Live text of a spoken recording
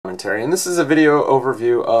commentary, and this is a video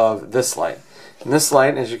overview of this light. And this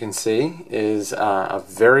light, as you can see, is a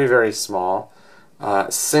very, very small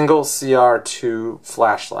single CR2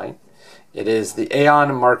 flashlight. It is the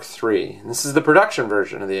Aeon Mark III. And this is the production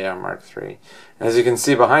version of the Aeon Mark III. As you can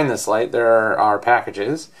see behind this light, there are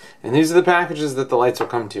packages, and these are the packages that the lights will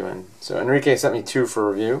come to you in. So Enrique sent me two for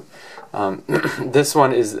review. This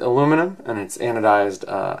one is aluminum, and it's anodized,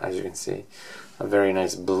 as you can see, a very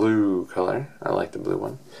nice blue color. I like the blue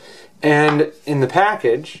one. And in the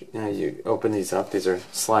package, you open these up. These are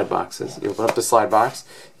slide boxes. You open up the slide box,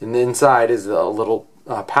 and the inside is a little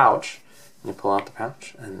pouch. You pull out the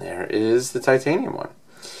pouch, and there is the titanium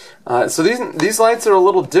one. So these lights are a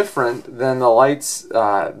little different than the lights,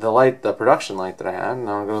 the production light that I had, and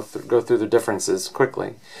I'll go through the differences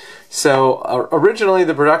quickly. So originally,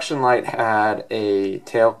 the production light had a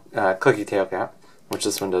clicky tail cap, which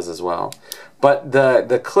this one does as well. But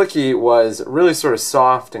the clicky was really sort of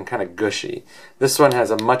soft and kind of gushy. This one has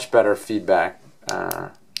a much better feedback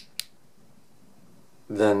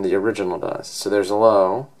than the original does. So there's a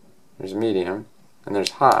low, there's medium, and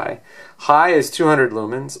there's high. High is 200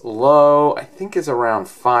 lumens. Low, I think, is around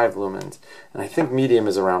 5 lumens. And I think medium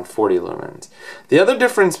is around 40 lumens. The other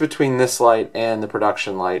difference between this light and the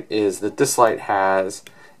production light is that this light has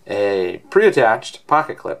a pre-attached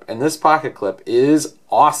pocket clip. And this pocket clip is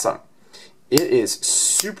awesome. It is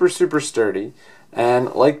super, super sturdy.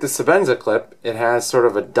 And like the Sebenza clip, it has sort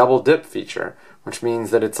of a double dip feature, which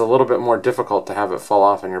means that it's a little bit more difficult to have it fall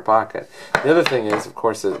off in your pocket. The other thing is, of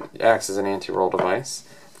course, it acts as an anti-roll device.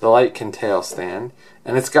 The light can tail stand,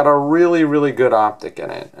 and it's got a really, really good optic in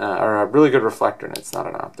it, or a really good reflector in it. It's not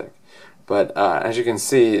an optic. But as you can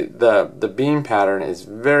see, the beam pattern is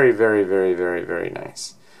very, very, very, very, very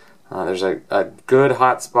nice. There's a good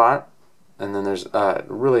hot spot, and then there's a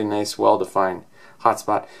really nice, well-defined hot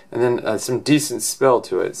spot, and then some decent spill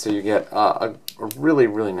to it, so you get a really,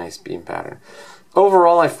 really nice beam pattern.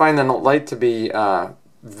 Overall, I find the light to be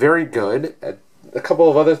very good. A couple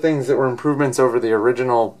of other things that were improvements over the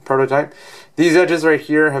original prototype. These edges right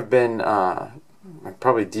here have been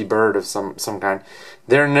probably deburred of some kind.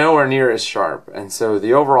 They're nowhere near as sharp, and so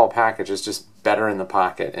the overall package is just better in the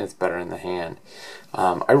pocket, and it's better in the hand.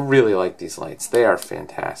 I really like these lights. They are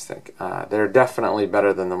fantastic. They're definitely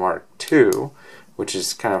better than the Mark II, which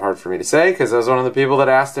is kind of hard for me to say because I was one of the people that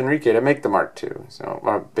asked Enrique to make the Mark II. So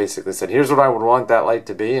I basically said, here's what I would want that light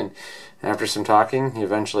to be, and after some talking, he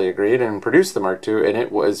eventually agreed and produced the Mark II, and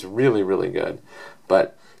it was really, really good.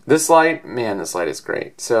 But this light, man, this light is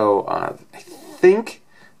great. So I think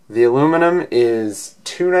the aluminum is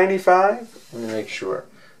 $295. Let me make sure.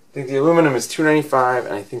 I think the aluminum is $295,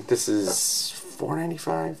 and I think this is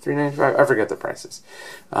 $495, $395. I forget the prices.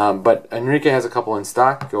 But Enrique has a couple in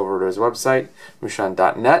stock. Go over to his website,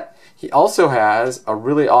 Muyshondt.net. He also has a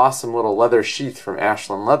really awesome little leather sheath from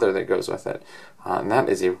Ashland Leather that goes with it. And that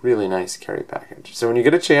is a really nice carry package. So when you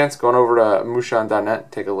get a chance, go on over to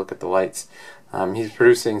Muyshondt.net, take a look at the lights. He's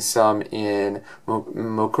producing some in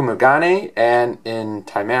Mokumagane and in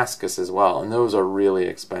Timascus as well, and those are really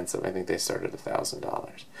expensive. I think they start at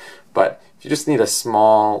 $1,000. But if you just need a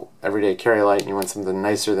small, everyday carry light and you want something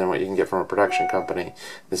nicer than what you can get from a production company,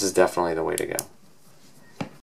 this is definitely the way to go.